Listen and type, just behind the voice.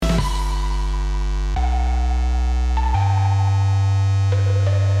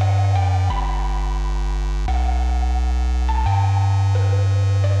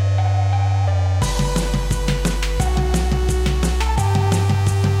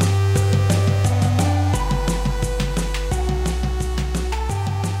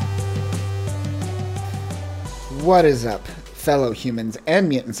What is up, fellow humans and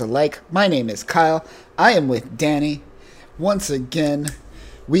mutants alike? My name is Kyle. I am with Danny. Once again,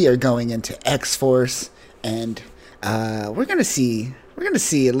 we are going into X-Force, and we're gonna see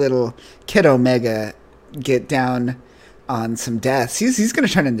a little Kid Omega get down on some deaths. He's gonna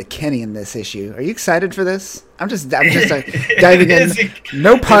turn into Kenny in this issue. Are you excited for this? I'm just diving in.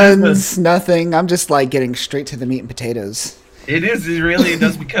 No puns, nothing. I'm just like getting straight to the meat and potatoes. It is. It really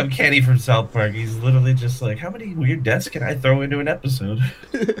does become Kenny from South Park. He's literally just like, how many weird deaths can I throw into an episode?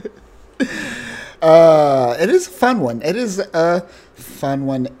 It is a fun one. It is a fun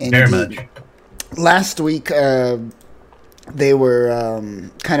one indeed. Very much. Last week, they were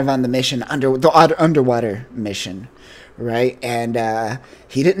kind of on the mission, the underwater mission, right? And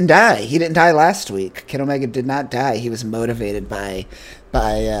he didn't die. He didn't die last week. Kid Omega did not die. He was motivated by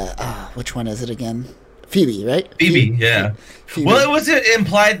which one is it again? Phoebe, right? Phoebe, yeah. Phoebe. Well, it was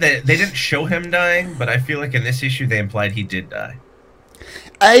implied that they didn't show him dying, but I feel like in this issue they implied he did die.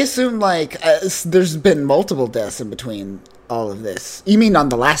 I assume, there's been multiple deaths in between all of this. You mean on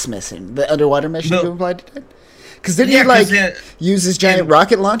the last mission, the underwater mission? No. You implied he did? Because didn't he use his giant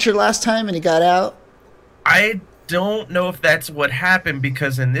rocket launcher last time and he got out? I don't know if that's what happened,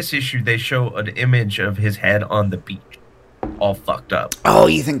 because in this issue they show an image of his head on the beach, all fucked up. Oh,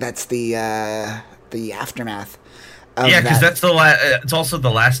 you think that's the aftermath? Yeah, because that's it's also the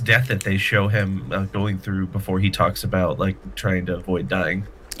last death that they show him going through before he talks about like trying to avoid dying.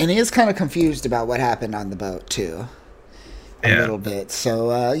 And he is kind of confused about what happened on the boat too, a little bit.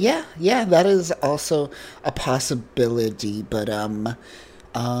 So yeah, that is also a possibility. But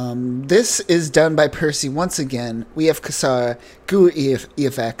this is done by Percy once again. We have Cassara, Guru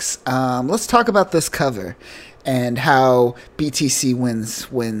EFX. Let's talk about this cover and how BTC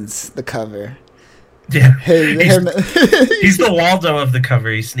wins the cover. Yeah, he's the Waldo of the cover.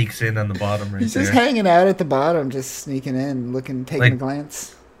 He sneaks in on the bottom right there. He's just hanging out at the bottom, just sneaking in, taking a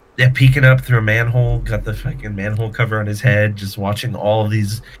glance. Yeah, peeking up through a manhole, got the fucking manhole cover on his head, just watching all of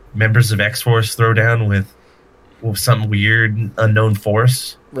these members of X-Force throw down with some weird unknown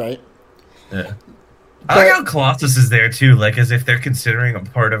force. Right. Yeah. I like how Colossus is there too, like as if they're considering a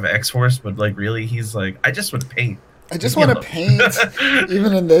part of X-Force, but like really he's like, I just want to paint. I just want to paint.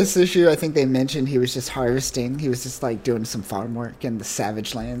 Even in this issue, I think they mentioned he was just harvesting. He was just like doing some farm work in the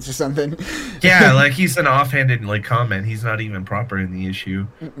Savage Lands or something. Yeah, like he's an offhanded like comment. He's not even proper in the issue.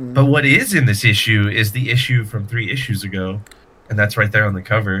 Mm-mm. But what is in this issue is the issue from 3 issues ago, and that's right there on the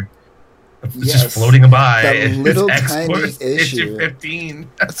cover. It's just floating by. That little tiny issue 15.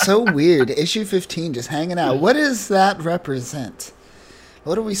 It's so weird. Issue 15 just hanging out. What does that represent?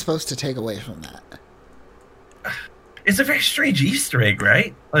 What are we supposed to take away from that? It's a very strange Easter egg,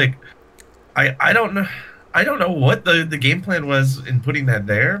 right? Like, I don't know what the game plan was in putting that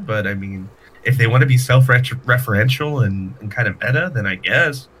there, but I mean, if they want to be self-referential and kind of meta, then I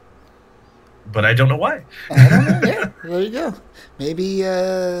guess. But I don't know why. I don't know. Yeah, there you go. Maybe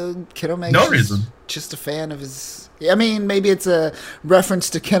Kid Omega no reason. Just a fan of his. I mean, maybe it's a reference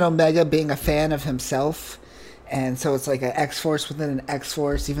to Kid Omega being a fan of himself. And so it's like an X-Force within an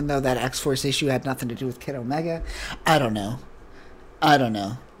X-Force, even though that X-Force issue had nothing to do with Kid Omega. I don't know.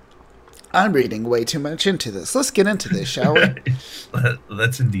 I'm reading way too much into this. Let's get into this, shall we?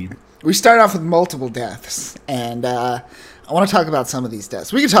 That's indeed. We start off with multiple deaths, and I want to talk about some of these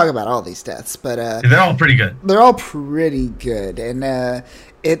deaths. We can talk about all these deaths, but they're all pretty good. They're all pretty good, and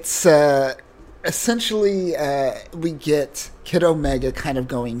it's essentially we get Kid Omega kind of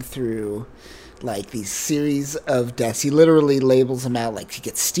going through like these series of deaths. He literally labels them out, like he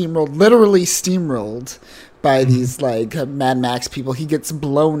gets literally steamrolled by these like Mad Max people. He gets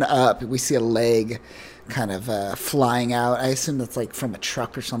blown up. We see a leg kind of flying out. I assume that's like from a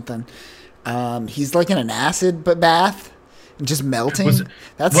truck or something. He's like in an acid bath and just melting.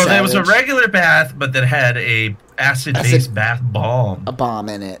 There was a regular bath, but that had a acid-based bath bomb. A bomb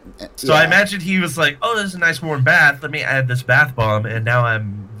in it. So I imagine he was like, oh, this is a nice warm bath. Let me add this bath bomb, and now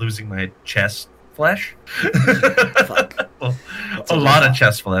I'm losing my chest flesh. Fuck. a lot of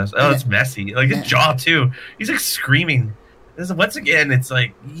chest flesh. Oh, it's messy. Like his jaw, too. He's like screaming. Once again, it's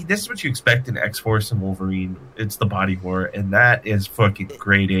like, this is what you expect in X-Force and Wolverine. It's the body horror, and that is fucking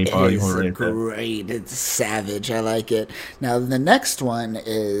grade A body horror. It's great. It's savage. I like it. Now, the next one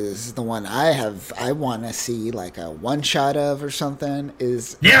is the one I want to see like a one-shot of or something,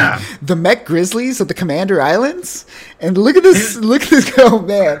 is the Mech Grizzlies of the Commander Islands. And look at this. Oh,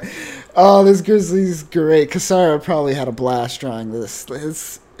 man. Oh, this Grizzly's great. Cassara probably had a blast drawing this.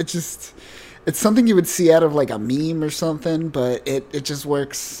 It's something you would see out of like a meme or something, but it just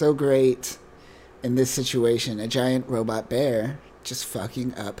works so great in this situation. A giant robot bear just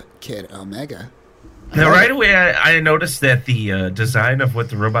fucking up Kid Omega. Now, right away, I noticed that the design of what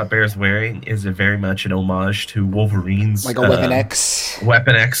the robot bear is wearing is a very much an homage to Wolverine's like a Weapon X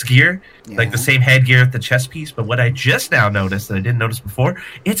gear, yeah. like the same headgear at the chest piece. But what I just now noticed that I didn't notice before,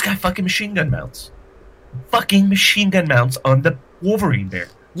 it's got fucking machine gun mounts, on the Wolverine bear.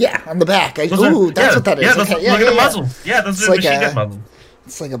 Yeah, on the back. That's what that is. Yeah, look at the muzzle. Yeah, those are machine gun muzzles.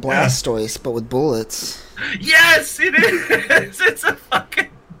 It's like a Blastoise, but with bullets. Yes, it is. It's a fucking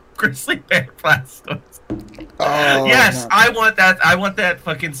grizzly bear Blastoise. Oh, yes, no. I want that. I want that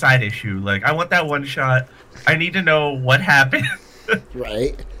fucking side issue. Like, I want that one shot. I need to know what happened.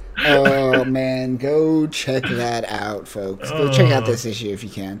 Right. Oh man, go check that out, folks. Go check out this issue if you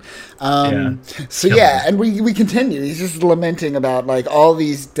can. So yeah, and we continue. He's just lamenting about like all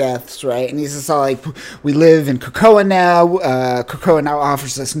these deaths, right? And he's just all like, we live in Krakoa now. Krakoa now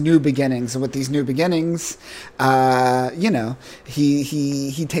offers us new beginnings, and with these new beginnings,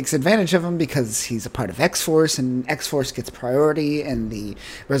 he takes advantage of them because he's a part of X-Force, and X-Force gets priority in the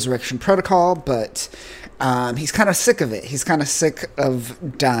Resurrection Protocol, but he's kind of sick of it. He's kind of sick of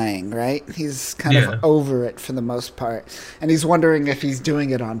dying, right? He's kind of over it for the most part. And he's wondering if he's doing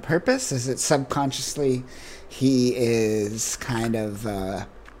it on purpose. Is it subconsciously he is kind of,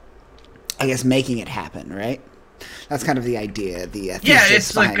 making it happen, right? That's kind of the idea.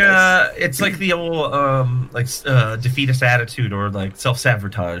 It's like the old defeatist attitude or like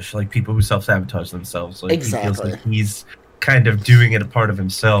self-sabotage, like people who self-sabotage themselves. Like exactly. He feels like he's kind of doing it a part of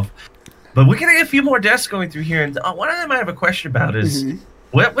himself. But we're gonna get a few more deaths going through here, and one of them I have a question about is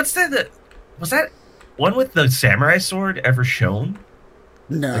what's was that one with the samurai sword ever shown?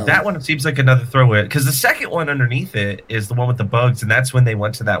 No, like that one seems like another throwaway because the second one underneath it is the one with the bugs, and that's when they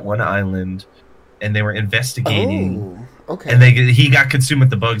went to that one island and they were investigating. Oh, okay. And he got consumed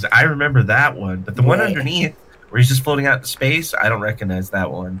with the bugs. I remember that one, but the one underneath where he's just floating out in space, I don't recognize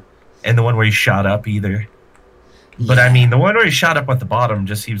that one, and the one where he shot up either. But I mean, the one where he shot up at the bottom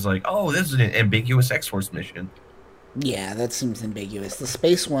just seems like, oh, this is an ambiguous X-Force mission. Yeah, that seems ambiguous. The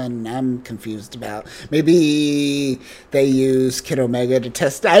space one, I'm confused about. Maybe they use Kid Omega to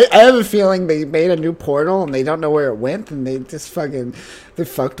test. I have a feeling they made a new portal and they don't know where it went, and they just they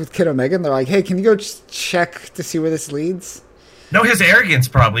fucked with Kid Omega, and they're like, hey, can you go check to see where this leads? No, his arrogance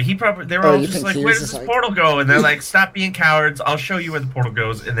probably. They were all just like, where does this portal go? And they're like, stop being cowards. I'll show you where the portal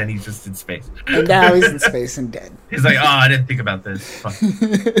goes. And then he's just in space. And now he's in space and dead. He's like, oh, I didn't think about this.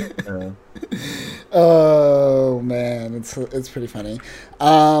 Oh man, it's pretty funny.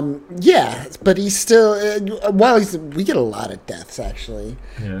 But he's still we get a lot of deaths actually.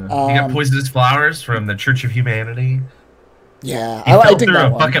 Yeah, he got poisonous flowers from the Church of Humanity. Yeah, I think through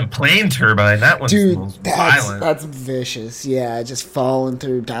a fucking plane turbine. That one's the most violent. That's vicious. Yeah, just falling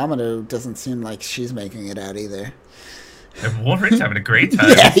through. Domino doesn't seem like she's making it out either. And Wolverine's having a great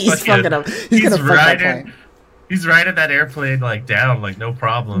time. Yeah, he's fucking up. He's gonna fuck that plane. He's riding that airplane like down, like no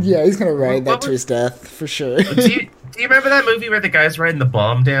problem. Yeah, he's gonna ride that to his death for sure. Do you remember that movie where the guy's riding the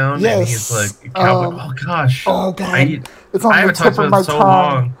bomb down? Yes. And he's like, oh gosh. Oh god. It's on the tip of my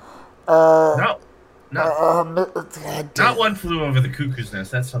tongue. Not One Flew Over the Cuckoo's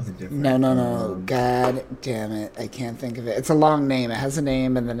Nest. That's something different. No. God damn it. I can't think of it. It's a long name. It has a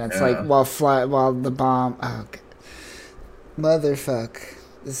name, and then it's like while the bomb. Oh, God. Motherfuck.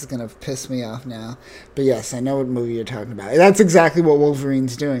 This is going to piss me off now. But yes, I know what movie you're talking about. That's exactly what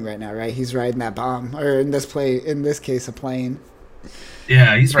Wolverine's doing right now, right? He's riding that bomb. Or in this case, a plane.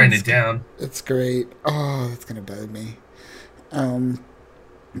 Yeah, he's riding it down. It's great. Oh, that's going to bug me.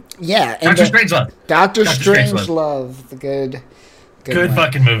 Yeah, and Doctor Strangelove. Doctor Strangelove, the good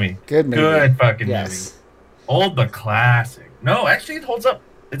fucking movie. Good movie. Good fucking movie. Old but classic. No, actually, it holds up.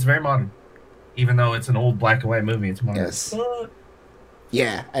 It's very modern, even though it's an old black and white movie. It's modern. Yes.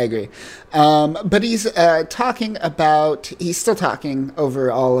 Yeah, I agree. But he's he's still talking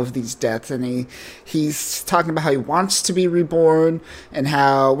over all of these deaths, and he's talking about how he wants to be reborn, and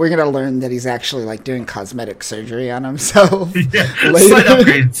how we're going to learn that he's actually like doing cosmetic surgery on himself. Yeah, slight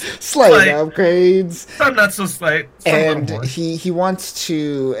upgrades. Slight upgrades. Some not so slight. And he wants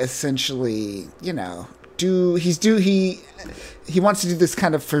to essentially, he wants to do this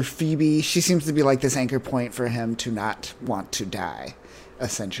kind of for Phoebe. She seems to be like this anchor point for him to not want to die.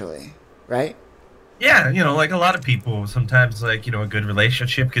 Essentially, right? Yeah, like a lot of people, sometimes like, a good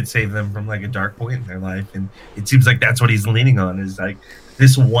relationship could save them from like a dark point in their life, and it seems like that's what he's leaning on, is like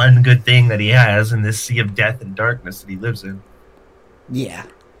this one good thing that he has in this sea of death and darkness that he lives in. Yeah.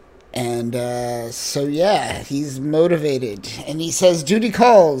 And so, yeah, he's motivated. And he says duty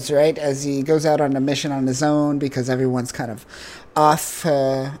calls, right, as he goes out on a mission on his own because everyone's kind of off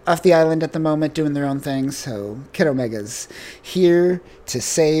the island at the moment doing their own thing. So Kid Omega's here to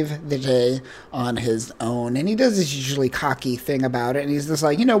save the day on his own. And he does this usually cocky thing about it. And he's just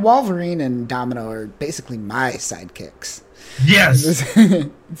like, Wolverine and Domino are basically my sidekicks. Yes.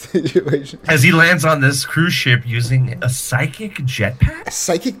 Situation. As he lands on this cruise ship using a psychic jetpack? A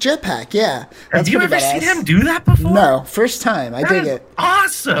psychic jetpack, yeah. Have you ever seen him do that before? No, first time. I dig it.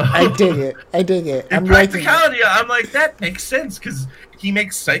 Awesome. I dig it. In practicality, I'm like, that makes sense because he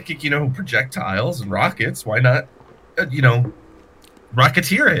makes psychic, projectiles and rockets. Why not,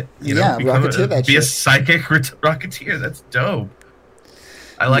 rocketeer it? Rocketeer that shit. Be a psychic rocketeer. That's dope.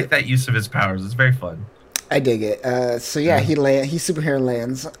 I like that use of his powers. It's very fun. I dig it. He superhero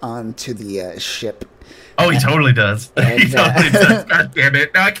lands onto the ship. Oh, he totally does. He totally does. God damn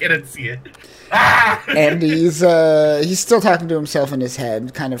it! Now I can't unsee it. And he's still talking to himself in his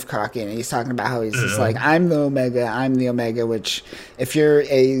head, kind of cocky, and he's talking about how he's just like, I'm the Omega, which if you're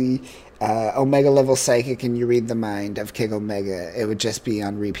a Omega level psychic and you read the mind of Kid Omega, it would just be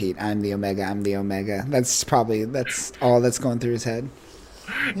on repeat. I'm the Omega. That's all that's going through his head.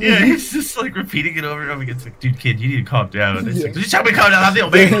 Yeah, he's just like repeating it over and over again. It's like, dude, kid, you need to calm down. Like, did you tell me to calm down? I'm the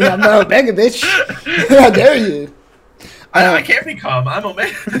Omega. I'm the Omega, bitch. How dare you? I can't be calm. I'm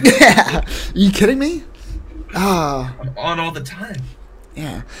Omega. Yeah. Are you kidding me? I'm on all the time.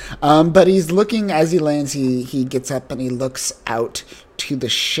 Yeah. But he's looking, as he lands, he gets up and he looks out to the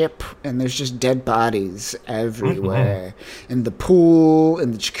ship, and there's just dead bodies everywhere. Mm-hmm. In the pool,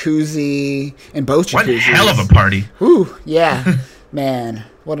 in the jacuzzi, in both jacuzzis. One hell of a party. Ooh, yeah. Man,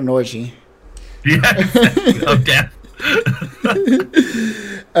 what an orgy. Yeah. Of death.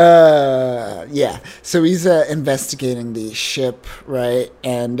 Yeah. So he's investigating the ship, right?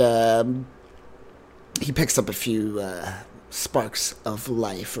 And he picks up a few sparks of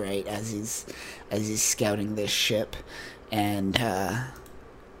life, right, as he's scouting this ship, and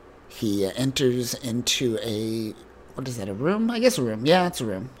he enters into a, what is that, a room? I guess a room. Yeah, it's a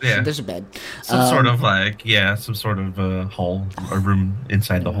room. Yeah. So there's a bed. Some sort of hall, or room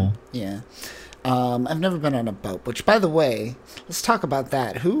inside the hole. Yeah. I've never been on a boat, which, by the way, let's talk about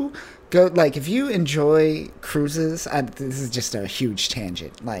that. If you enjoy cruises, this is just a huge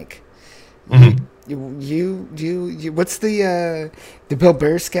tangent. Like, mm-hmm. you what's the Bill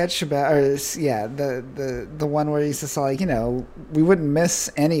Burr sketch about, the one where he's just like, we wouldn't miss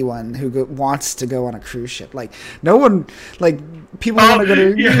anyone who wants to go on a cruise ship. Like, no one, like, people want to go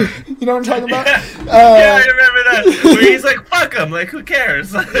to, yeah. You know what I'm talking about? Yeah, I remember that. Where he's like, fuck them, like, who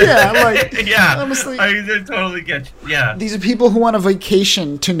cares? Yeah, like, yeah, honestly, I totally get you. Yeah. These are people who want a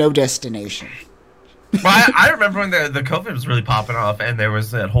vacation to no destination. Well, I remember when the COVID was really popping off, and there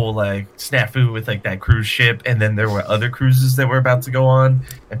was that whole like snafu with like that cruise ship, and then there were other cruises that were about to go on,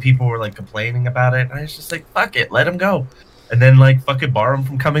 and people were like complaining about it. And I was just like, "Fuck it, let them go," and then like fucking bar them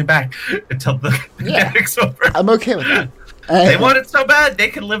from coming back until the pandemic's over. I'm okay with that. They want it so bad they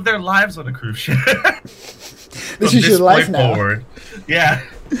can live their lives on a cruise ship. This is your life now. Forward. Yeah,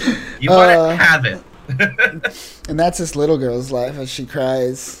 you want to have it. And that's this little girl's life as she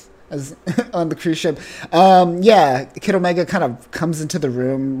cries on the cruise ship. Kid Omega kind of comes into the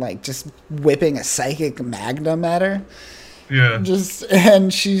room like just whipping a psychic magnum at her. Yeah.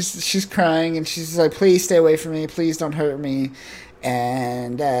 And she's crying and she's like, please stay away from me, please don't hurt me.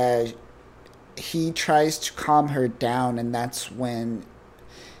 And he tries to calm her down, and that's when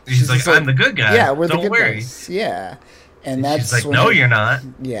he's like, I'm the good guy. Yeah, we're don't the good worry. guys. Yeah. And that's she's like, no, you're not.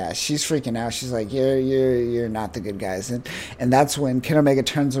 Yeah, she's freaking out. She's like, you're not the good guys. And that's when Kid Omega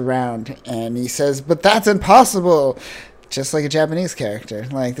turns around and he says, but that's impossible. Just like a Japanese character.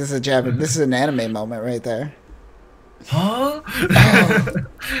 Like, this is an anime moment right there. Huh?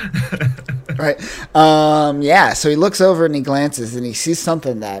 Right. So he looks over and he glances and he sees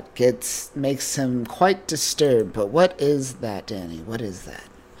something that makes him quite disturbed. But what is that, Danny? What is that?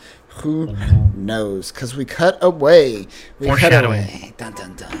 Who knows? Because we cut away. Foreshadowing. Dun,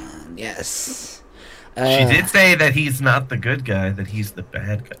 dun, dun. Yes. She did say that he's not the good guy, that he's the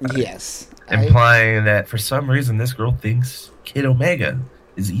bad guy. Yes. Implying that for some reason this girl thinks Kid Omega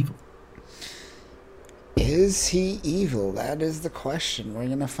is evil. Is he evil? That is the question. We're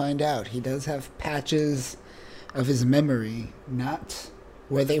going to find out. He does have patches of his memory, not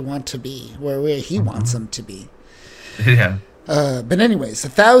where they want to be, where he wants them to be. Yeah. But anyways,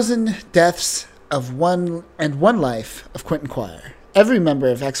 1,000 deaths of one life of Quentin Quire. Every member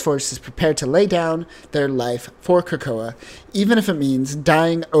of X-Force is prepared to lay down their life for Krakoa, even if it means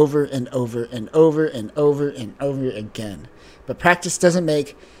dying over and over and over and over and over again. But practice doesn't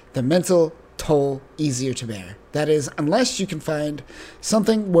make the mental toll easier to bear. That is, unless you can find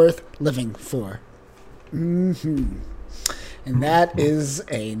something worth living for. And that is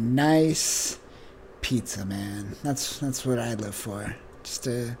a nice pizza, man. That's what I live for. Just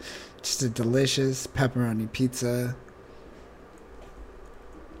a delicious pepperoni pizza.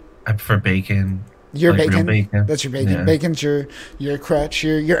 I prefer bacon. Your like bacon. Real bacon. That's your bacon. Yeah. Bacon's your crutch,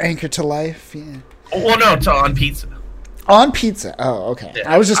 your anchor to life. Yeah. Well, no, it's on pizza. On pizza. Oh, okay.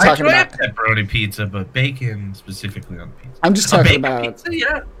 Yeah. I was just talking about pepperoni pizza, but bacon specifically on pizza. I'm just talking about Pizza,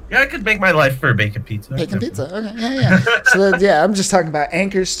 yeah, I could make my life for a bacon pizza. bacon pizza. Okay, yeah. So I'm just talking about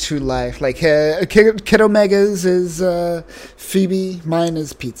anchors to life. Like Kid Omega's is Phoebe. Mine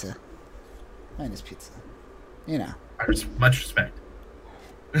is pizza. You know. Much respect.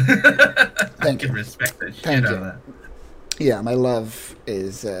 Thank you. Respect that shit Thank out you. of that. Yeah, my love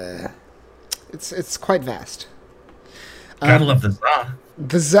is it's quite vast. Gotta love the za.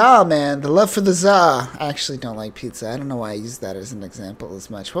 The za, man, the love for the za. I actually don't like pizza. I don't know why I use that as an example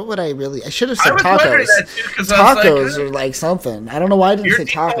as much. What would I really? I should have said I was wondering tacos. that too, 'cause I was Tacos like, are like something. I don't know why I didn't say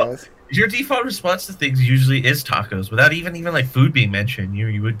tacos. Your default response to things usually is tacos, without even like food being mentioned.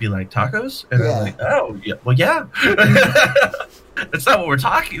 You would be like tacos, and Yeah. I'm like, oh yeah, well yeah. That's not what we're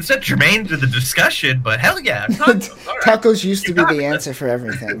talking. It's not germane to the discussion, but hell yeah, tacos. All right. Tacos used to You be got the it. answer for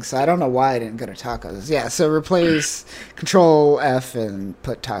everything, so I don't know why I didn't go to tacos. Yeah, so replace Control F and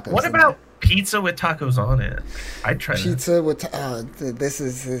put tacos. What in about pizza with tacos on it? I'd try there. that. Pizza with?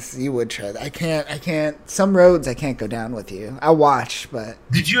 This you would try that. I can't. Some roads I can't go down with you. I'll watch, but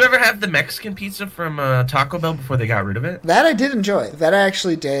Did you ever have the Mexican pizza from Taco Bell before they got rid of it? that I did enjoy. That I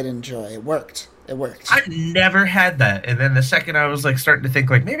actually did enjoy. It worked. I never had that, and then the second I was like starting to think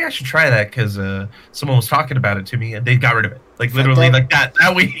like maybe I should try that because someone was talking about it to me, and they got rid of it. Like literally, up. like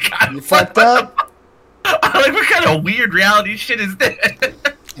that week. You fucked up. I'm like, what kind of weird reality shit is this?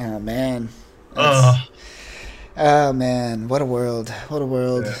 Oh man. Ugh. Oh man, what a world! What a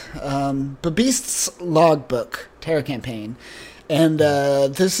world! But Beast's logbook terror campaign, and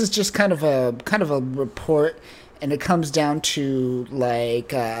this is just kind of a report, and it comes down to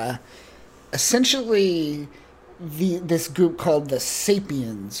like essentially this group called the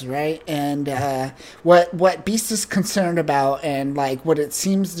Sapiens, right? And what Beast is concerned about, and like what it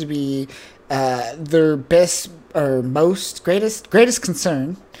seems to be their best or greatest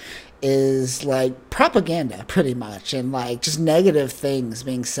concern is like propaganda, pretty much, and like just negative things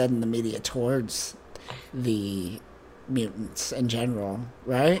being said in the media towards the mutants in general,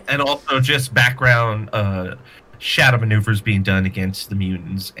 right? And also just background shadow maneuvers being done against the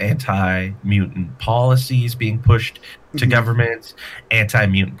mutants, anti-mutant policies being pushed to governments,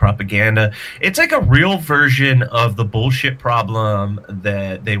 anti-mutant propaganda. It's like a real version of the bullshit problem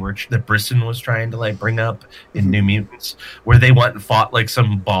that that Brisson was trying to like bring up in New Mutants, where they went and fought like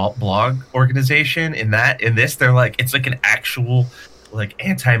some blog organization. In this, they're like, it's like an actual like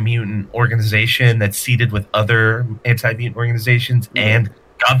anti-mutant organization that's seated with other anti-mutant organizations and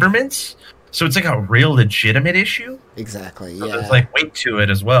governments. So it's like a real legitimate issue. Exactly. So Yeah. there's like weight to it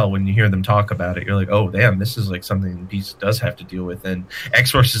as well. When you hear them talk about it, you're like, oh damn, this is like something Beast does have to deal with. And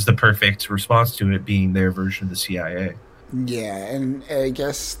X-Force is the perfect response to it, being their version of the CIA. Yeah, and I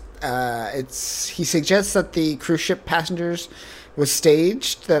guess he suggests that the cruise ship passengers was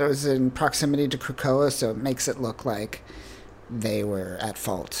staged, that it was in proximity to Krakoa, so it makes it look like they were at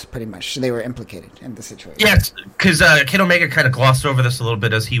fault, pretty much. They were implicated in the situation. Yes, because Kid Omega kind of glossed over this a little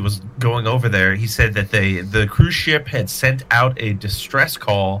bit as he was going over there. He said that the cruise ship had sent out a distress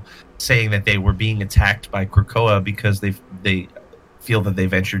call saying that they were being attacked by Krakoa because they feel that they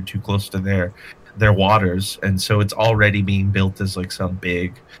ventured too close to their waters, and so it's already being built as like some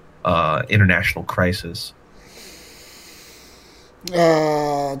big international crisis.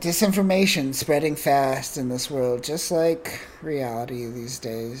 Disinformation spreading fast in this world, just like reality these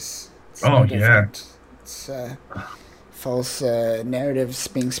days. It's Oh, different. It's false narratives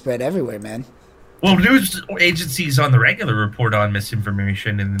being spread everywhere, man. Well, news agencies on the regular report on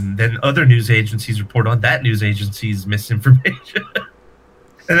misinformation, and then other news agencies report on that news agency's misinformation.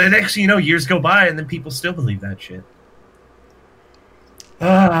 And the next thing you know, years go by, and then people still believe that shit.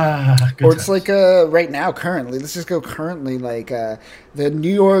 Good Or it's times. like right now, currently. Let's just go currently. Like the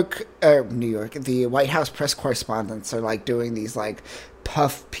the White House press correspondents are like doing these like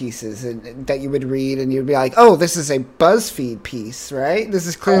puff pieces that you would read, and you'd be like, "Oh, this is a BuzzFeed piece, right? This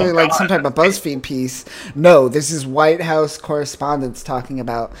is clearly like some type of BuzzFeed piece." No, this is White House correspondents talking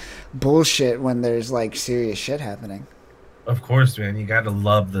about bullshit when there's like serious shit happening. Of course, man. You gotta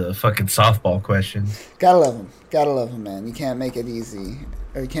love the fucking softball questions. Gotta love them, man. You can't make it easy,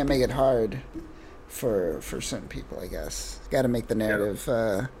 or you can't make it hard for certain people, I guess. Gotta make the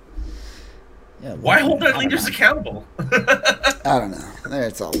narrative Yeah, Why hold our I don't leaders know. accountable? I don't know.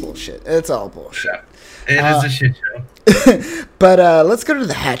 It's all bullshit. It's all bullshit. Yeah. It is a shit show. But let's go to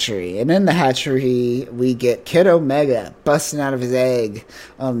the hatchery. And in the hatchery, we get Kid Omega busting out of his egg,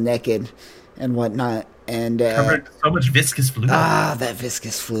 all naked and whatnot. And Covered so much viscous fluid. that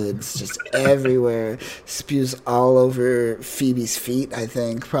viscous fluid's just everywhere. Spews all over Phoebe's feet, I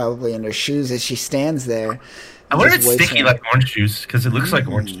think, probably in her shoes as she stands there. I wonder if Just it's waits sticky for- like orange juice, because it looks like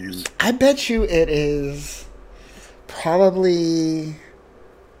orange juice. I bet you it is probably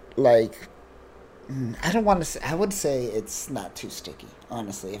like I don't want to say. I would say it's not too sticky,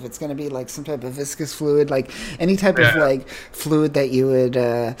 honestly. If it's going to be like some type of viscous fluid, like any type of Yeah. like fluid that you would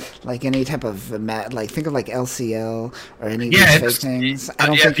like any type of like think of like LCL or any of Yeah, these fake things. I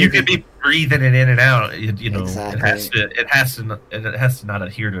don't think if you could be breathing it in and out, you know, Exactly. it has to not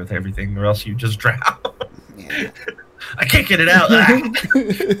adhere to everything, or else you just drown. Yeah. I can't get it out.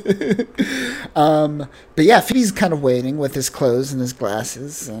 But yeah, Phoebe's kind of waiting with his clothes and his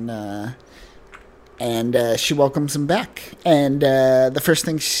glasses, and she welcomes him back. And the first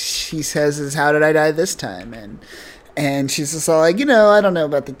thing she says is, "How did I die this time?" And she's just all like, I don't know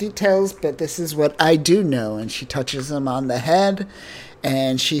about the details, but this is what I do know. And she touches him on the head,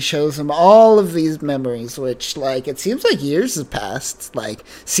 and she shows him all of these memories, which, like, it seems like years have passed, like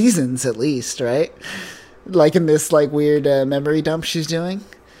seasons at least, right? Like in this like weird memory dump she's doing.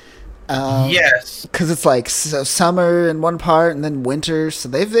 Yes. Because it's like summer in one part and then winter, so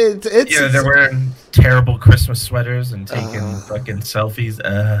it's Yeah, they're wearing terrible Christmas sweaters and taking fucking selfies.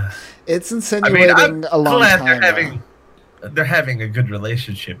 it's I mean, insinuating I'm a long glad time. they're having a good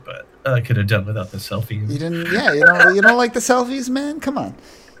relationship, but I could have done without the selfie. You didn't, yeah. You don't like the selfies, man. Come on,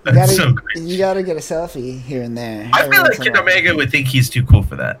 That's so cringe. you gotta get a selfie here and there. I every feel once like in Kid a while. Omega would think he's too cool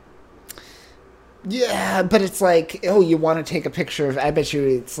for that. Yeah, but it's like, oh, you want to take a picture of? I bet you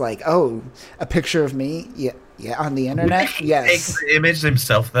it's like, oh, a picture of me. Yeah, on the internet. Take Yes, the image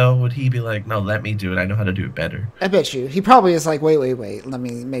himself, though. Would he be like, no, let me do it. I know how to do it better. I bet you. He probably is like, wait. Let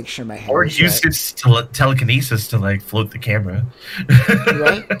me make sure my hair Or is use right. his telekinesis to like float the camera.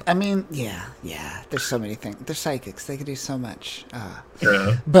 Right? I mean, yeah. There's so many things. They're psychics. They could do so much.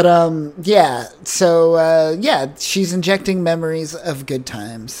 Yeah. But yeah. So yeah, she's injecting memories of good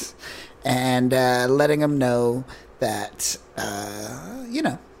times, and letting him know that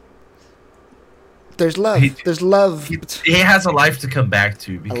there's love. There's love. He has a life to come back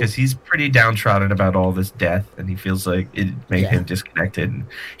to because he's pretty downtrodden about all this death, and he feels like it made him disconnected. And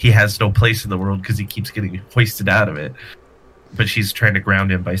he has no place in the world because he keeps getting hoisted out of it. But she's trying to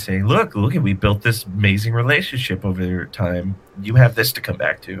ground him by saying, "Look, we built this amazing relationship over time. You have this to come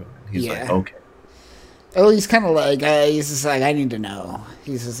back to." And he's like, "Okay." Oh, he's kind of like, he's just like, I need to know.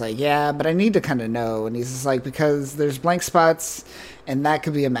 He's just like, yeah, but I need to kind of know. And he's just like, because there's blank spots, and that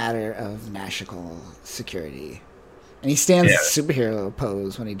could be a matter of national security. And he stands superhero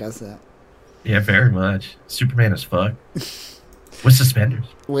pose when he does that. Yeah, very much. Superman as fuck. With suspenders.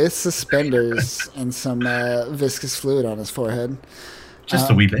 With suspenders and some viscous fluid on his forehead.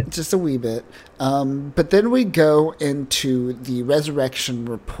 Just a wee bit. Just a wee bit. But then we go into the resurrection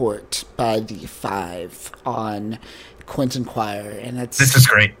report by the Five on Quentin Quire, and This is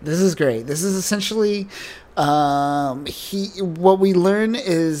great. This is great. This is essentially what we learn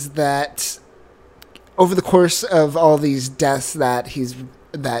is that over the course of all these deaths that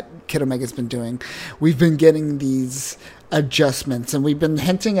Kid Omega's been doing, we've been getting these adjustments, and we've been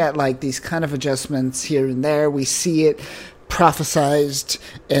hinting at like these kind of adjustments here and there. We see it prophesized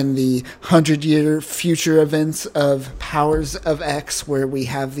in the 100-year future events of Powers of X, where we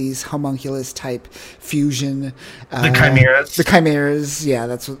have these homunculus type fusion. The chimeras. The chimeras, yeah,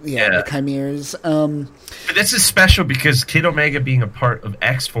 that's what. Yeah, the chimeras. But this is special because Kid Omega being a part of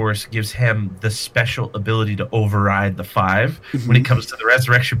X-Force gives him the special ability to override the Five when it comes to the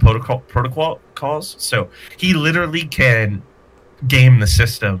Resurrection protocol calls. So he literally can game the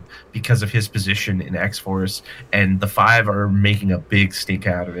system because of his position in X-Force, and the Five are making a big stink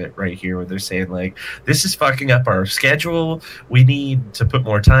out of it right here, where they're saying like, this is fucking up our schedule. We need to put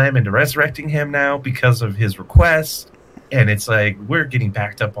more time into resurrecting him now because of his requests. And it's like, we're getting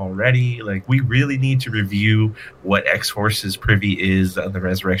backed up already. Like, we really need to review what X-Force's privy is on the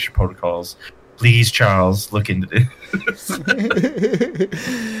resurrection protocols. Please, Charles, look into this. He's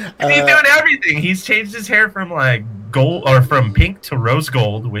doing everything. He's changed his hair from like gold, or from pink to rose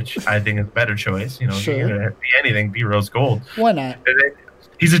gold, which I think is a better choice. You know, if you're gonna be anything, be rose gold. Why not? And then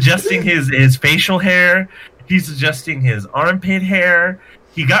he's adjusting his facial hair. He's adjusting his armpit hair.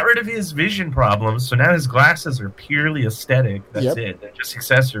 he got rid of his vision problems, so now his glasses are purely aesthetic. That's Yep. it. They're just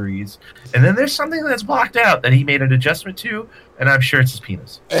accessories. And then there's something that's blocked out that he made an adjustment to, and I'm sure it's his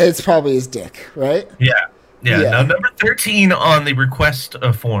penis. It's probably his dick, right? Yeah. Yeah. Yeah. Now, number 13 on the request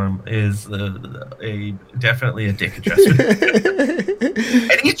form is definitely a dick adjustment.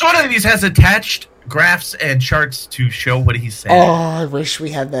 And each one of these has attached graphs and charts to show what he's saying. Oh, I wish we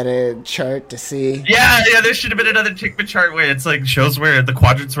had that chart to see. Yeah, there should have been another Tickman chart where it's like shows where the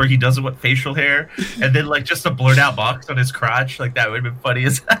quadrants where he does it with facial hair, and then like just a blurred out box on his crotch. Like that would have been funny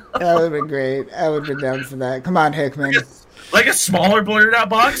as hell. That would have been great. I would have been down for that. Come on, Hickman. Like a smaller blurred out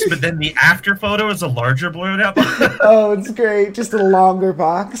box, but then the after photo is a larger blurred out box. Oh, it's great. Just a longer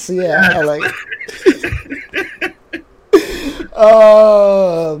box. Yeah, I like it.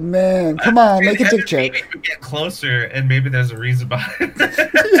 Oh, man. Come on, make a dick joke. Maybe we get closer, and maybe there's a reason behind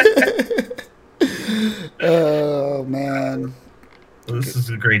it. Oh, man. This is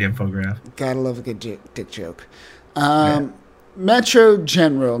a great infograph. Gotta love a good dick joke. Metro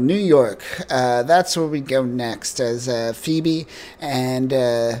General, New York. That's where we go next as Phoebe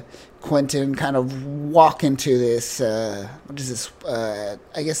and Quentin kind of walk into this. What is this? I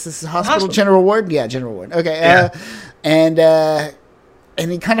guess this is hospital. General ward? Yeah, general ward. Okay. Yeah.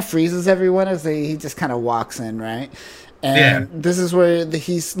 And he kind of freezes everyone as he just kind of walks in, right? And this is where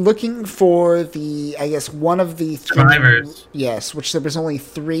he's looking for I guess, one of the survivors. Yes, which there was only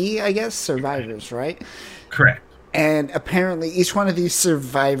 3, I guess, survivors, right? Correct. And apparently each one of these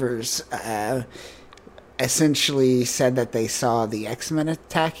survivors essentially said that they saw the X-Men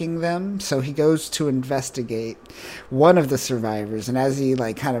attacking them. So he goes to investigate one of the survivors. And as he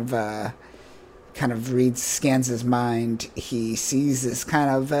scans his mind, he sees this kind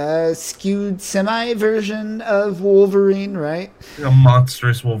of skewed semi-version of Wolverine, right? A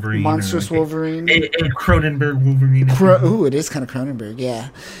monstrous Wolverine. Wolverine. A Cronenberg Wolverine. Ooh, it is kind of Cronenberg,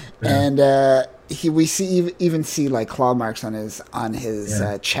 yeah. And we even see like claw marks on his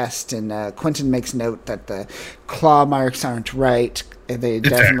chest, and Quentin makes note that the claw marks aren't right. They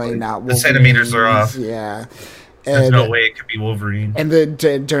definitely not Wolverine. The centimeters are off. Yeah. There's no way it could be Wolverine. And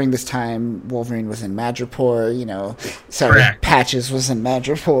during this time, Wolverine was in Madripoor, Correct. Patches was in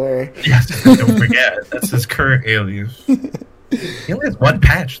Madripoor. Yes, don't forget. That's his current alias. He only has one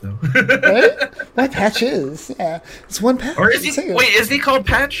patch, though. Right? What Patch is? Yeah. It's one patch. Or is he? Wait, is he called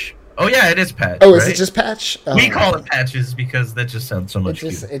Patch? Oh, yeah, it is Patch. Oh, right? Is it just Patch? Oh, we call it Patches because that just sounds so much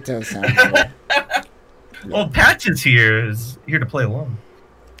cuter. It does sound cool. Well, Patches is here to play along.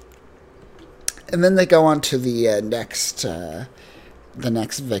 And then they go on to the next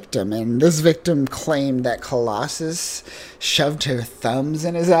victim, and this victim claimed that Colossus shoved her thumbs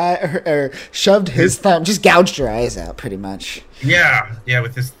in his eye, or shoved his thumb, just gouged her eyes out, pretty much. Yeah,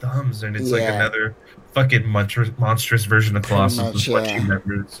 with his thumbs, and it's like another fucking monstrous version of Colossus with what she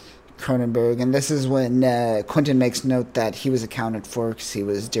remembers. Cronenberg, and this is when Quentin makes note that he was accounted for because he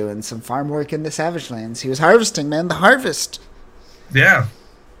was doing some farm work in the Savage Lands. He was harvesting, man, the harvest. Yeah.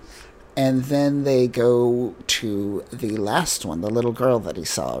 And then they go to the last one, the little girl that he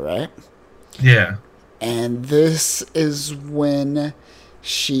saw, right? Yeah. And this is when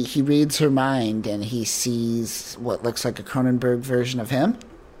he reads her mind and he sees what looks like a Cronenberg version of him.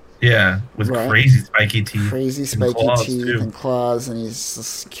 Yeah, with crazy spiky teeth. Crazy spiky teeth and claws, and he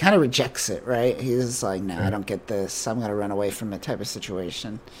kind of rejects it, right? He's like, no, I don't get this. I'm going to run away from it type of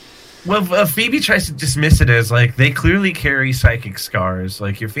situation. Well, Phoebe tries to dismiss it as, like, they clearly carry psychic scars.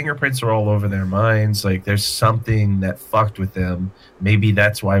 Like, your fingerprints are all over their minds. Like, there's something that fucked with them. Maybe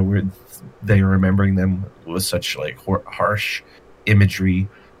that's why they're remembering them with such, like, harsh imagery.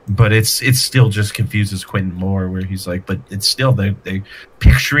 But it still just confuses Quentin more, where he's like, but it's still, they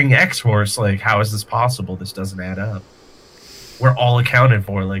picturing X-Force, like, how is this possible? This doesn't add up. We're all accounted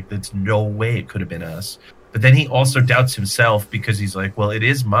for. Like, there's no way it could have been us. But then he also doubts himself because he's like, well, it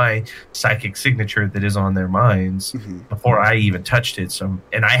is my psychic signature that is on their minds before I even touched it.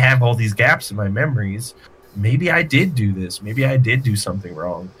 And I have all these gaps in my memories. Maybe I did do this. Maybe I did do something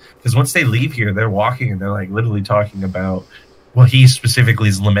wrong. Because once they leave here, they're walking and they're like literally talking about, well, he specifically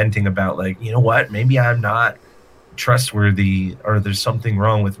is lamenting about, like, you know what? Maybe I'm not trustworthy, or there's something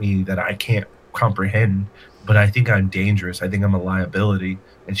wrong with me that I can't comprehend, but I think I'm dangerous. I think I'm a liability.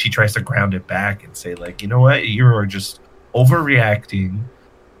 And she tries to ground it back and say, like, you know what? You are just overreacting.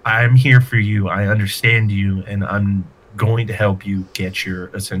 I'm here for you. I understand you. And I'm going to help you get your,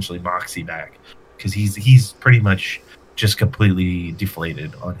 essentially, moxie back. Because he's pretty much just completely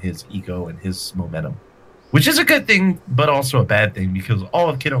deflated on his ego and his momentum. Which is a good thing, but also a bad thing, because all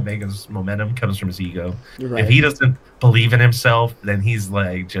of Kid Omega's momentum comes from his ego. Right. If he doesn't believe in himself, then he's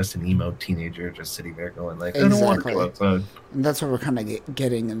like just an emo teenager just sitting there going like, I don't want to go outside. And that's what we're kind of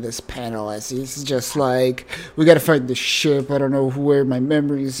getting in this panel, as he's just like, we got to find the ship. I don't know where my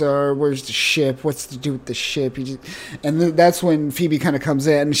memories are. Where's the ship? What's to do with the ship? And that's when Phoebe kind of comes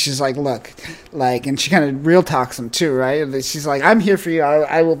in, and she's like, look, like, and she kind of real talks him too, right? And she's like, I'm here for you.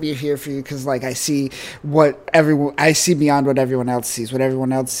 I will be here for you, because like I see beyond what everyone else sees. What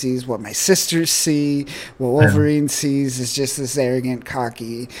everyone else sees, what my sisters see, what Wolverine sees is just this arrogant,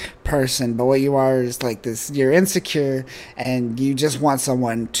 cocky person. But what you are is like this, you're insecure, and you just want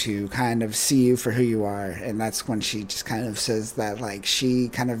someone to kind of see you for who you are. And that's when she just kind of says that, like, she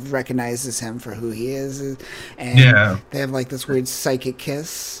kind of recognizes him for who he is. And they have like this weird psychic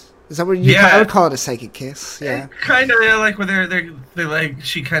kiss. Is that what you? I would call it a psychic kiss. Yeah, kind of. Yeah, like where they like,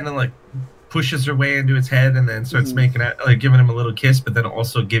 she kind of like pushes her way into his head and then starts making out, like giving him a little kiss, but then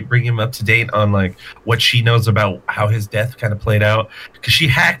also bring him up to date on like what she knows about how his death kind of played out, because she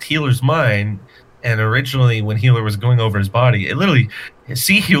hacked Healer's mind. And originally, when Healer was going over his body, it literally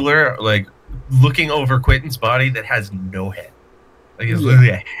see Healer like looking over Quentin's body that has no head, like it's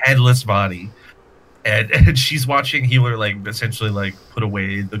literally a headless body, and she's watching Healer like essentially like put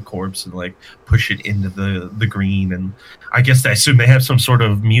away the corpse and like push it into the green. And I assume they have some sort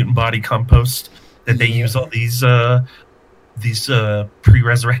of mutant body compost that they use all these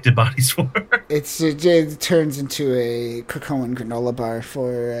pre-resurrected bodies for. It turns into a Krakoan granola bar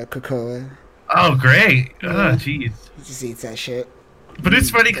for Krakoa. Oh, great. Oh, jeez. He just eats that shit. But it's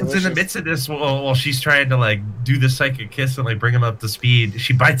funny because in the midst of this, while she's trying to like do the psychic kiss and like bring him up to speed,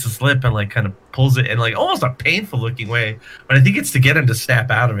 she bites his lip and like kind of pulls it in like almost a painful looking way. But I think it's to get him to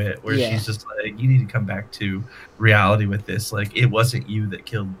snap out of it, where she's just like, you need to come back to reality with this. Like, it wasn't you that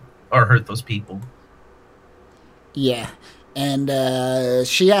killed or hurt those people. Yeah. And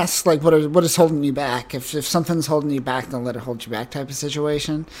she asks, like, what is holding you back? If something's holding you back, don't let it hold you back, type of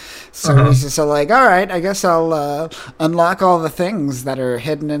situation. So he's just like, all right, I guess I'll unlock all the things that are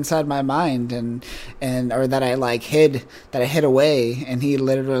hidden inside my mind, and or that I hid away. And he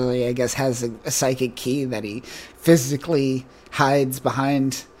literally, I guess, has a psychic key that he physically hides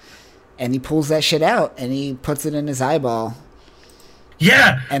behind, and he pulls that shit out and he puts it in his eyeball.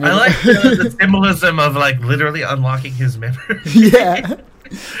 Yeah, and I like the symbolism of like literally unlocking his memory. Yeah.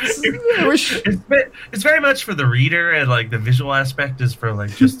 It's very much for the reader, and like the visual aspect is for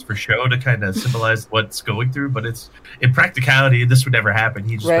like just for show to kind of symbolize what's going through. But it's in practicality, this would never happen.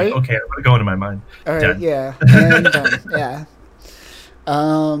 He's just like, okay, I'm gonna go into my mind. All right, yeah, and done. Yeah.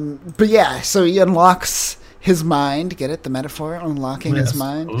 But yeah, so he unlocks his mind. Get it? The metaphor, unlocking his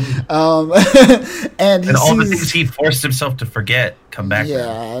mind. And all the things he forced himself to forget come back. Yeah,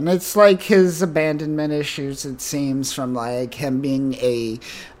 now. And it's like his abandonment issues, it seems, from like him being a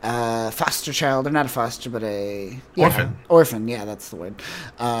foster child, or not a foster, but a orphan. Yeah, that's the word.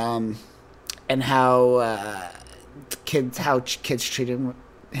 And how kids treated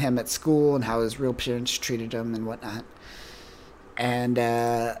him at school, and how his real parents treated him, and whatnot. And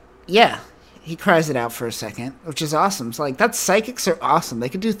he cries it out for a second, which is awesome. It's like, psychics are awesome. They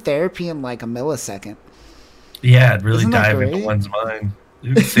could do therapy in like a millisecond. Yeah, it really dive into one's mind.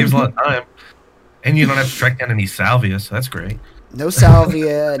 It saves a lot of time. And you don't have to track down any salvia, so that's great. No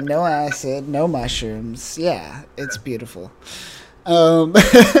salvia, no acid, no mushrooms. Yeah, it's beautiful. So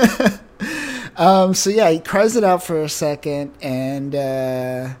yeah, he cries it out for a second, and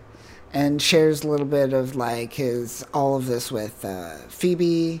shares a little bit of like all of this with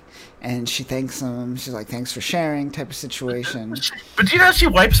Phoebe, and she thanks him. She's like, thanks for sharing, type of situation. But do you know she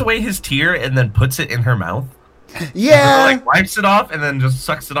wipes away his tear and then puts it in her mouth? Yeah, like wipes it off and then just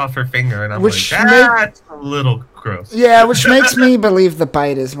sucks it off her finger, and I'm like, that's a little gross. Yeah, which makes me believe the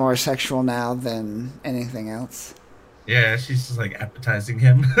bite is more sexual now than anything else. Yeah, she's just like appetizing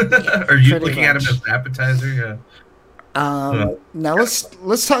him. Are you looking at him as an appetizer? Yeah. Now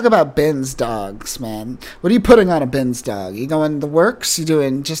let's talk about Ben's dogs, man. What are you putting on a Ben's dog? You going the works? You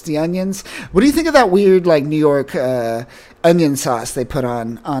doing just the onions? What do you think of that weird like New York onion sauce they put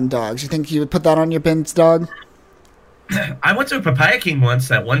on dogs? You think you would put that on your Ben's dog? I went to a Papaya King once.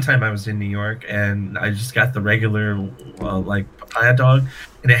 That one time I was in New York, and I just got the regular like papaya dog,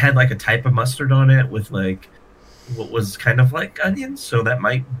 and it had like a type of mustard on it with like what was kind of like onions. So that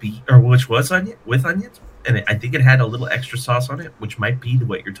might be, or which was onion with onions. And I think it had a little extra sauce on it, which might be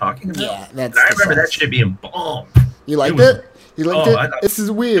what you're talking about. Yeah, that's. I remember that shit being bomb. You liked it? You liked it? This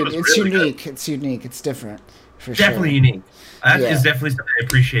is weird. It's really unique. Good. It's unique. It's different. For definitely sure. Unique. That is definitely something I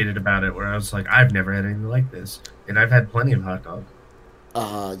appreciated about it. Where I was like, I've never had anything like this, and I've had plenty of hot dogs.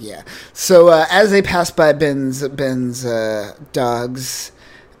 Yeah. So as they pass by Ben's dogs,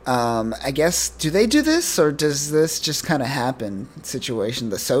 I guess do they do this or does this just kind of happen? Situation.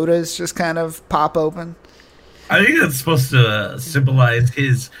 The sodas just kind of pop open. I think it's supposed to symbolize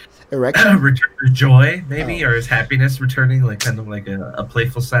his Erection. return to joy, maybe, or his happiness returning, like kind of like a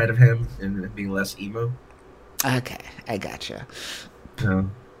playful side of him and being less emo. Okay, I gotcha. You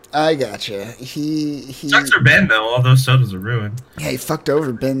I gotcha. He sucks for Ben though. All those sodas are ruined. Yeah, he fucked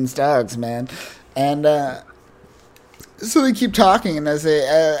over Ben's dogs, man. And so they keep talking, and as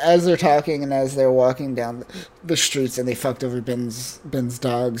they're talking, and as they're walking down the streets, and they fucked over Ben's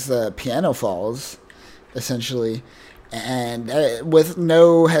dogs, the piano falls, essentially, and with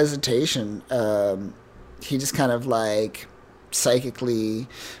no hesitation, he just kind of like psychically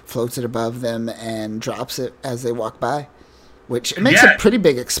floats it above them and drops it as they walk by, which it makes a pretty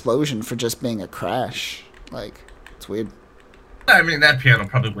big explosion for just being a crash. Like, it's weird. I mean, that piano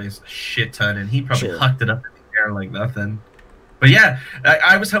probably weighs a shit ton, and he probably hucked it up in the air like nothing. But yeah,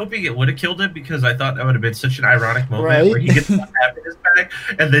 I was hoping it would have killed him because I thought that would have been such an ironic moment where he gets the tap in his back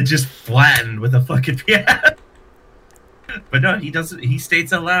and then just flattened with a fucking piano. But no, he doesn't. He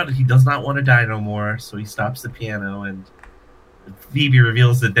states out loud he does not want to die no more, so he stops the piano, and Phoebe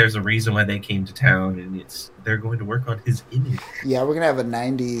reveals that there's a reason why they came to town, and they're going to work on his image. Yeah, we're gonna have a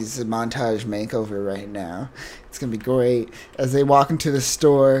 '90s montage makeover right now. It's gonna be great as they walk into the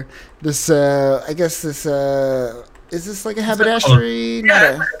store. This, I guess, is this like a haberdashery?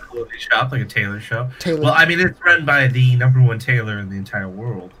 Yeah, like a clothing shop, like a tailor shop. Well, I mean, it's run by the #1 tailor in the entire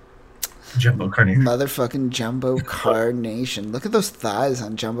world. Jumbo Carnation. Motherfucking Jumbo Carnation. Look at those thighs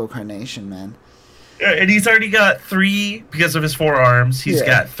on Jumbo Carnation, man. Yeah, and he's already got 3, because of his forearms, he's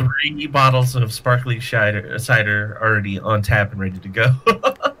got 3 bottles of sparkling cider already on tap and ready to go.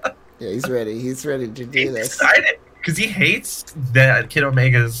 Yeah, he's ready. He's ready to do he's this. Excited, because he hates that Kid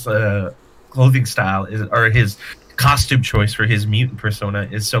Omega's clothing style, or his costume choice for his mutant persona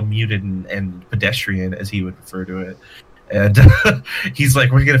is so muted and pedestrian, as he would refer to it. And he's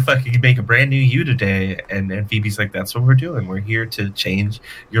like, we're going to fucking make a brand new you today. And Phoebe's like, that's what we're doing. We're here to change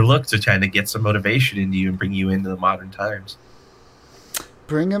your look, to try to get some motivation into you and bring you into the modern times.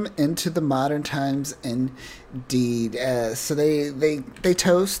 Bring them into the modern times, indeed. So they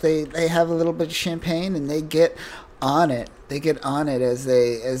toast. They have a little bit of champagne, and they get on it. They get on it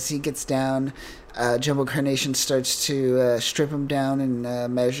as he gets down. Jumbo Carnation starts to strip him down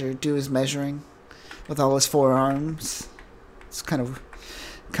and do his measuring with all his forearms. It's kind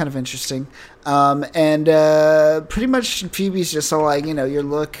of interesting, and pretty much Phoebe's just all like, you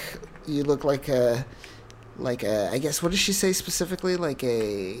look like a I guess, what does she say specifically, like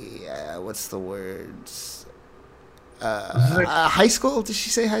a what's the words, high school? Did she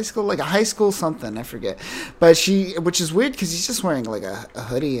say high school? Like a high school something, I forget. But which is weird because he's just wearing like a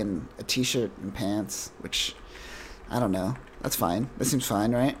hoodie and a t-shirt and pants, which I don't know. That's fine. That seems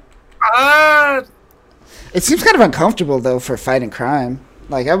fine, right? It seems kind of uncomfortable, though, for fighting crime.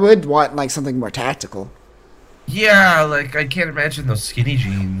 Like, I would want, like, something more tactical. Yeah, like, I can't imagine those skinny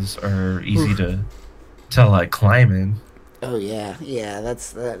jeans are easy to like, climb in. Oh, yeah. Yeah,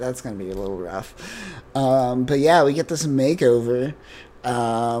 that's going to be a little rough. But, yeah, we get this makeover.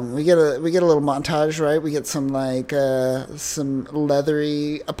 We get a little montage, right? We get some, like, some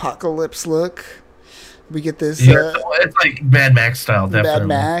leathery apocalypse look. We get this. It's like Mad Max style, definitely. Mad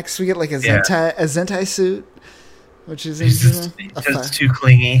Max. We get like a Zentai suit, which is just too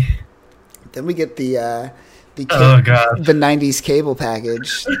clingy. Then we get the the 90s cable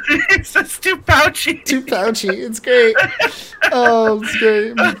package. It's too pouchy. Too pouchy. It's great. Oh, it's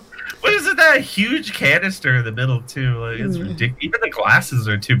great. What is it? That huge canister in the middle too? Like, it's ridiculous. Even the glasses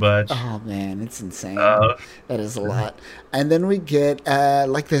are too much. Oh man, it's insane. That is a lot. And then we get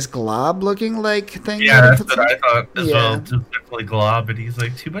like this glob-looking like thing. Yeah, that's what I thought as well. Just definitely glob, and he's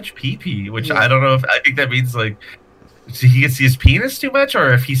like, too much pee-pee, which I don't know if I think that means like he gets his penis too much,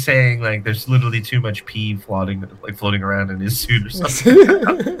 or if he's saying like there's literally too much pee floating around in his suit or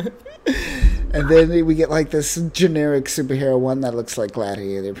something. And then we get like this generic superhero one that looks like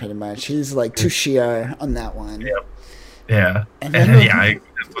Gladiator, pretty much. He's like Tushar on that one. Yep. Yeah. And it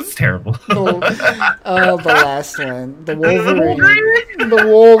was terrible. The last one. The Wolverine. The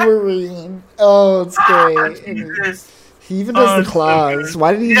Wolverine. Oh, it's great. He even does the claws.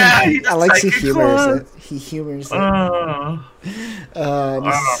 Why did he even... I like he humors it. He humors it. Oh,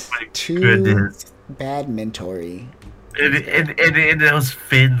 my goodness. Bad mentory. And those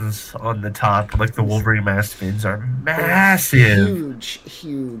fins on the top, like the Wolverine mask fins, are massive.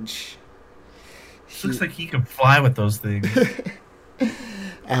 Huge. Looks like he can fly with those things.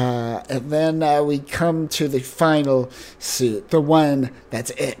 And then we come to the final suit, the one that's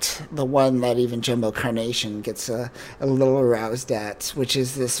it, the one that even Jumbo Carnation gets a little aroused at, which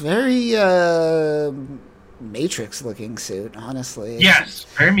is this very Matrix-looking suit, honestly. Yes,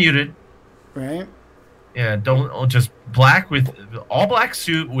 very muted. Right? Yeah, don't just black with all black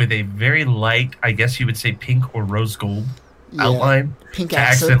suit with a very light, I guess you would say pink or rose gold outline. Pink to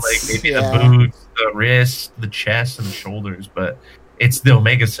accent accents. like maybe the boots, the wrist, the chest, and the shoulders, but it's the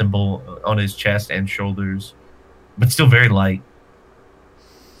Omega symbol on his chest and shoulders, but still very light.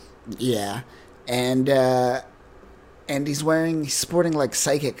 Yeah, and he's sporting like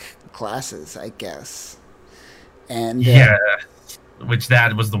psychic glasses, I guess. And yeah, which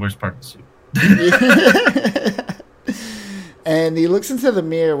that was the worst part of the suit. And he looks into the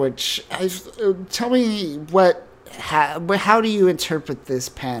mirror, which tell me how do you interpret this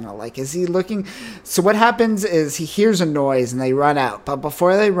panel? Like, is he looking? So what happens is he hears a noise and they run out. But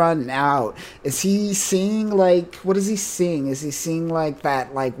before they run out, is he seeing like what is he seeing? Is he seeing like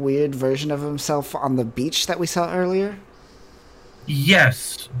that like weird version of himself on the beach that we saw earlier?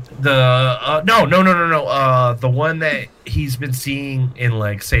 Yes, the no. The one that he's been seeing in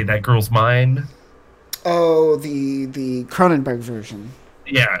like say that girl's mind. Oh, the Cronenberg version.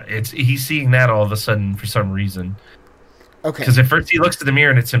 Yeah, he's seeing that all of a sudden for some reason. Okay. Because at first he looks to the mirror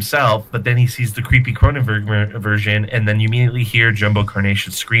and it's himself, but then he sees the creepy Cronenberg version, and then you immediately hear Jumbo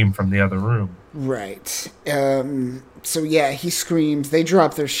Carnation scream from the other room. Right. So yeah, he screams. They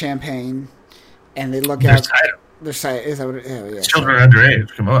drop their champagne, and they look out. Their side is that what? Oh yeah. Children are underage.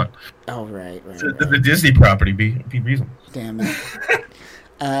 Come on. Oh right. The Disney property be reasonable. Damn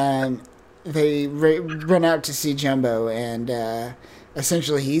it. They run out to see Jumbo, and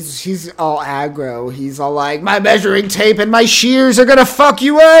essentially he's all aggro. He's all like, "My measuring tape and my shears are gonna fuck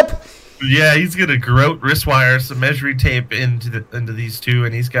you up." Yeah, he's gonna wrist wire some measuring tape into these two,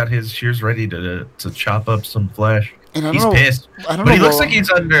 and he's got his shears ready to chop up some flesh. And he's pissed, but he looks like he's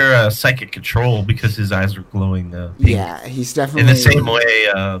under psychic control because his eyes are glowing. Pink. Yeah, he's definitely in the same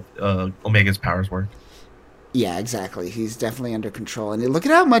way Omega's powers work. Yeah, exactly. He's definitely under control, and look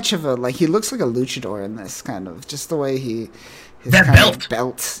at how much of he looks like a luchador in this kind of just the way his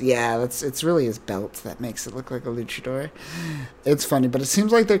belt. Yeah, it's really his belt that makes it look like a luchador. It's funny, but it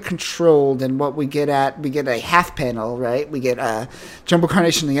seems like they're controlled, and what we get a half panel, right? We get Jumbo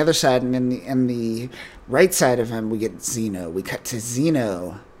Carnation on the other side, and in the right side of him we get Xeno. We cut to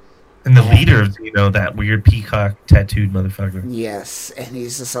Xeno. And the leader of Xeno, that weird peacock tattooed motherfucker. Yes, and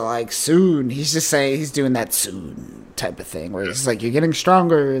he's just like, soon. He's just saying, he's doing that soon type of thing, where he's like, you're getting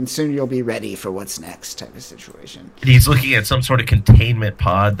stronger, and soon you'll be ready for what's next type of situation. And he's looking at some sort of containment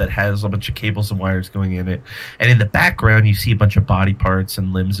pod that has a bunch of cables and wires going in it. And in the background, you see a bunch of body parts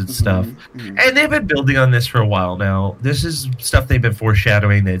and limbs and stuff. Mm-hmm. And they've been building on this for a while now. This is stuff they've been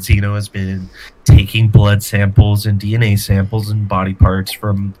foreshadowing, that Xeno has been taking blood samples and DNA samples and body parts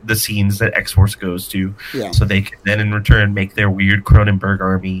from the scenes that X-Force goes to, so they can then in return make their weird Cronenberg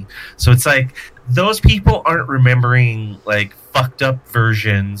army. So it's like those people aren't remembering like fucked up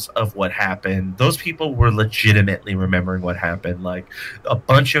versions of what happened. Those people were legitimately remembering what happened. Like a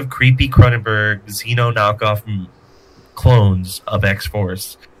bunch of creepy Cronenberg Xeno knockoff clones of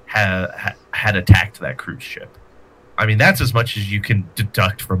X-Force had attacked that cruise ship. I mean, that's as much as you can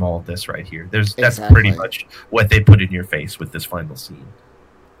deduct from all of this right here. That's pretty much what they put in your face with this final scene.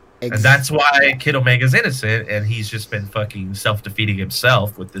 Exactly. And that's why Kid Omega's innocent, and he's just been fucking self-defeating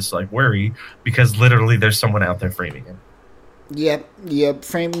himself with this like worry, because literally there's someone out there framing him. Yep.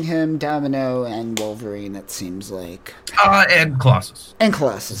 Framing him, Domino, and Wolverine, it seems like. And Colossus.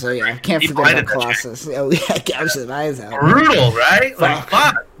 Oh yeah, can't forget about Colossus. Oh yeah, gouge his eyes out. Brutal, right? Like,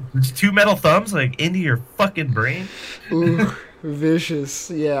 fuck. It's 2 metal thumbs, like, into your fucking brain. Ooh, vicious,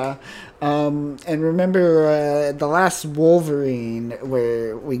 yeah. And remember the last Wolverine,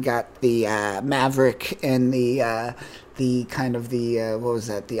 where we got the Maverick and the kind of the what was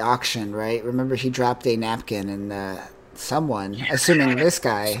that? The auction, right? Remember he dropped a napkin and someone, assuming this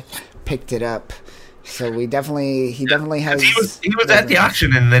guy, picked it up. So he definitely has. He was at the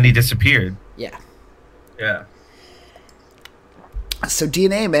auction and then he disappeared. Yeah. Yeah. So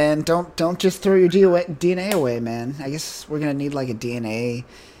DNA, man, don't just throw your DNA away, man. I guess we're gonna need like a DNA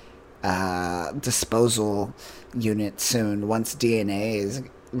disposal unit soon, once DNA is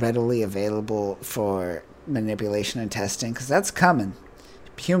readily available for manipulation and testing, because that's coming.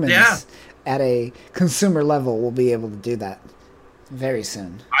 Humans at a consumer level will be able to do that very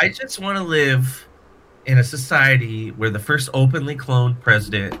soon. I just want to live in a society where the first openly cloned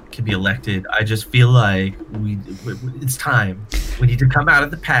president can be elected. I just feel like it's time. We need to come out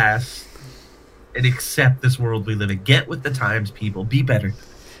of the past and accept this world we live in. Get with the times, people. Be better.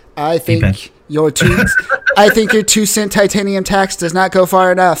 I think your 2-cent titanium tax does not go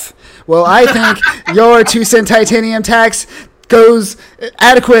far enough. Well, I think your 2-cent titanium tax goes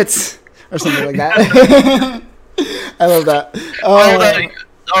adequate, or something like that. I love that.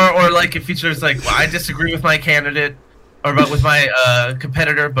 Or like it features like, well, I disagree with my candidate or with my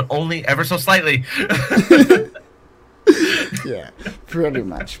competitor, but only ever so slightly. Yeah, pretty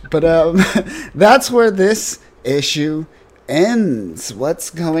much. But that's where this issue ends. What's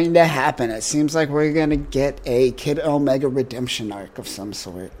going to happen? It seems like we're going to get a Kid Omega redemption arc of some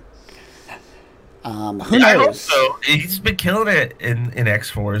sort. Who knows? I hope so. He's been killing it in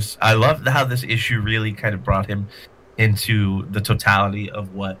X-Force. I love how this issue really kind of brought him into the totality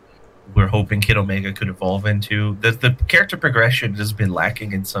of what we're hoping Kid Omega could evolve into. The character progression has been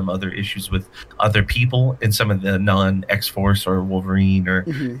lacking in some other issues with other people in some of the non-X-Force or Wolverine or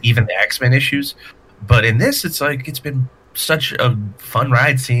even the X-Men issues. But in this, it's like it's been such a fun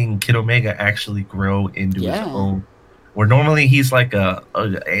ride seeing Kid Omega actually grow into his own. Where normally he's like a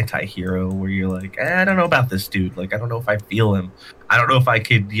anti-hero where you're like, I don't know about this dude. Like, I don't know if I feel him. I don't know if I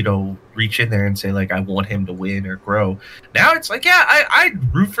could, reach in there and say, like, I want him to win or grow. Now it's like, yeah, I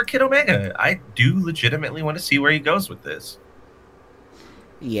root for Kid Omega. I do legitimately want to see where he goes with this.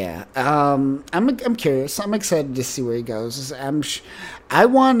 Yeah, I'm curious. I'm excited to see where he goes. I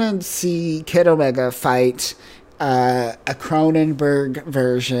want to see Kid Omega fight a Cronenberg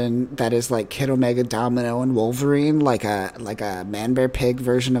version that is like Kid Omega, Domino, and Wolverine, like a Man Bear Pig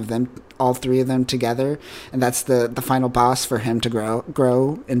version of them, all three of them together, and that's the final boss for him to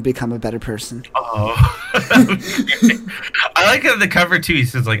grow and become a better person. Oh, I like the cover too. He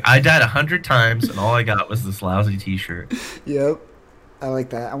says like, I died 100 times and all I got was this lousy T-shirt. Yep, I like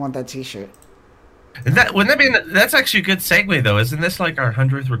that. I want that T-shirt. Wouldn't that be? That's actually a good segue though. Isn't this like our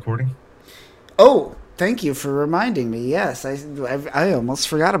 100th recording? Oh. Thank you for reminding me. Yes, I almost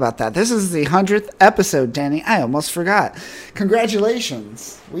forgot about that. This is the 100th episode, Danny. I almost forgot.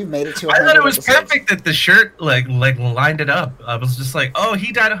 Congratulations. We've made it to 100 I thought it was episodes. perfect that the shirt like lined it up. I was just like, oh,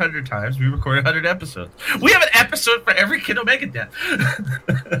 he died 100 times. We recorded 100 episodes. We have an episode for every Kid Omega death.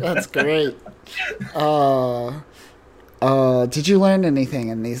 That's great. Did you learn anything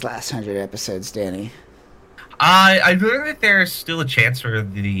in these last 100 episodes, Danny? I learned that there's still a chance for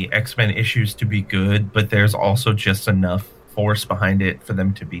the X-Men issues to be good, but there's also just enough force behind it for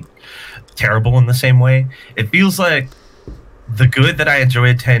them to be terrible in the same way. It feels like the good that I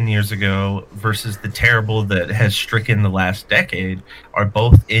enjoyed 10 years ago versus the terrible that has stricken the last decade are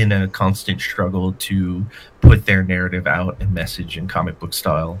both in a constant struggle to put their narrative out and message in comic book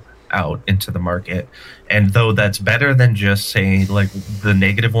style out into the market. And though that's better than just saying like the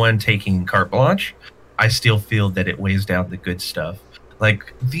negative one taking carte blanche, I still feel that it weighs down the good stuff.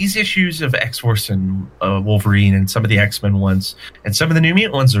 Like these issues of X-Force and Wolverine and some of the X-Men ones and some of the New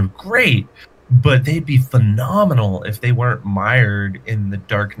Mutant ones are great, but they'd be phenomenal if they weren't mired in the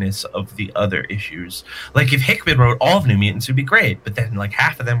darkness of the other issues. Like if Hickman wrote all of New Mutants, it'd be great, but then like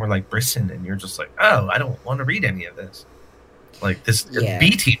half of them were like Brisson and you're just like, oh, I don't want to read any of this. Like this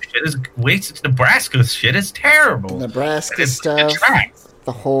B-Team shit is wasted. Nebraska shit is terrible. Nebraska stuff.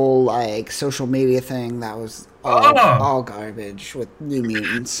 The whole like social media thing that was all garbage with New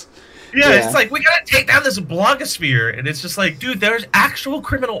Mutants. Yeah, it's like we gotta take down this blogosphere, and it's just like, dude, there's actual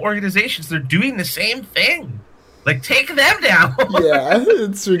criminal organizations. They're doing the same thing. Like, take them down. Yeah,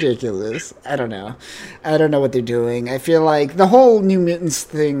 it's ridiculous. I don't know what they're doing. I feel like the whole New Mutants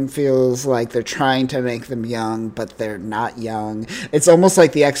thing feels like they're trying to make them young, but they're not young. It's almost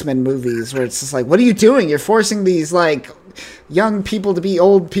like the X-Men movies, where it's just like, what are you doing? You're forcing these like young people to be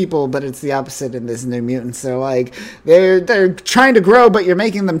old people, but it's the opposite in this New Mutants. They're like they're trying to grow, but you're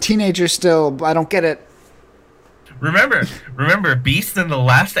making them teenagers still. I don't get it. Remember, Beast in the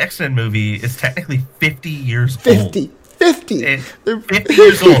last X-Men movie is technically 50 years old. 50. They're 50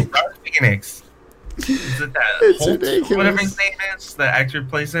 years old. Dark Phoenix. Is it that It's Holt, ridiculous. whatever his name is, the actor who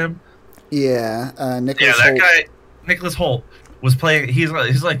plays him? Yeah, Nicholas that Hoult. guy, Nicholas Holt, was playing. He's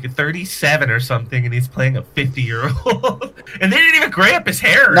like 37 or something, and he's playing a 50-year-old. And they didn't even gray up his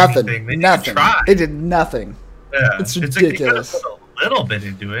hair or anything. They didn't even try. They did nothing. Yeah, It's ridiculous. Like, a little bit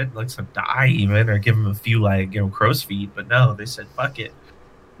into it, like some dye even, or give him a few crow's feet. But no, they said, "Fuck it,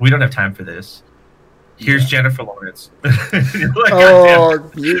 we don't have time for this." Here's Jennifer Lawrence.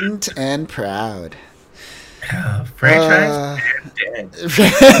 Like, mutant and proud. Franchise dead.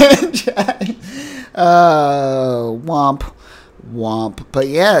 Womp. But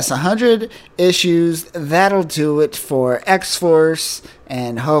yes, 100 issues. That'll do it for X-Force,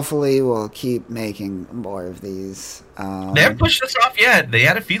 and hopefully we'll keep making more of these. They haven't pushed us off yet. They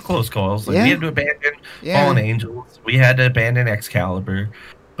had a few close calls. We had to abandon Fallen Angels. We had to abandon Excalibur.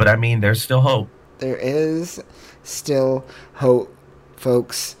 But I mean, there's still hope. There is still hope,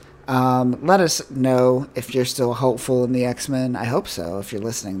 folks. Let us know if you're still hopeful in the X-Men. I hope so, if you're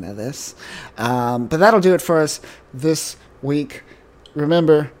listening to this. But that'll do it for us this week.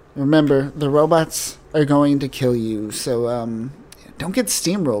 Remember, the robots are going to kill you. So don't get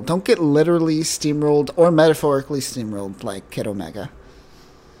steamrolled. Don't get literally steamrolled or metaphorically steamrolled like Kid Omega.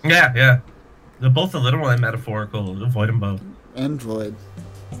 Yeah. Both the literal and metaphorical. Avoid them both. And Void.